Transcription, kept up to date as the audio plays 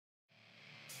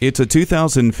It's a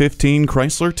 2015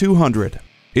 Chrysler 200.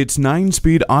 Its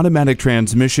 9-speed automatic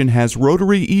transmission has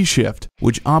rotary E-shift,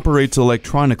 which operates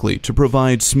electronically to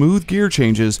provide smooth gear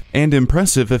changes and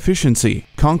impressive efficiency.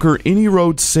 Conquer any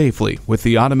road safely with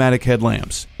the automatic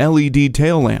headlamps, LED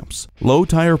tail lamps, low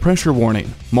tire pressure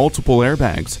warning, multiple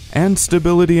airbags, and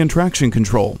stability and traction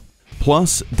control.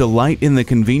 Plus, delight in the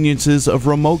conveniences of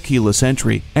remote keyless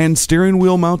entry and steering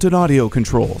wheel mounted audio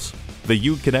controls. The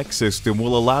Uconnect system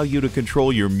will allow you to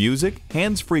control your music,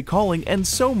 hands-free calling, and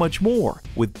so much more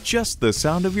with just the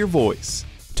sound of your voice.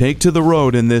 Take to the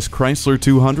road in this Chrysler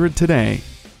 200 today.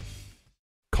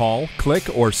 Call, click,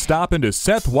 or stop into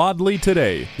Seth Wadley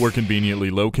today. We're conveniently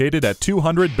located at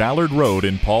 200 Ballard Road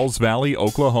in Pauls Valley,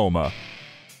 Oklahoma.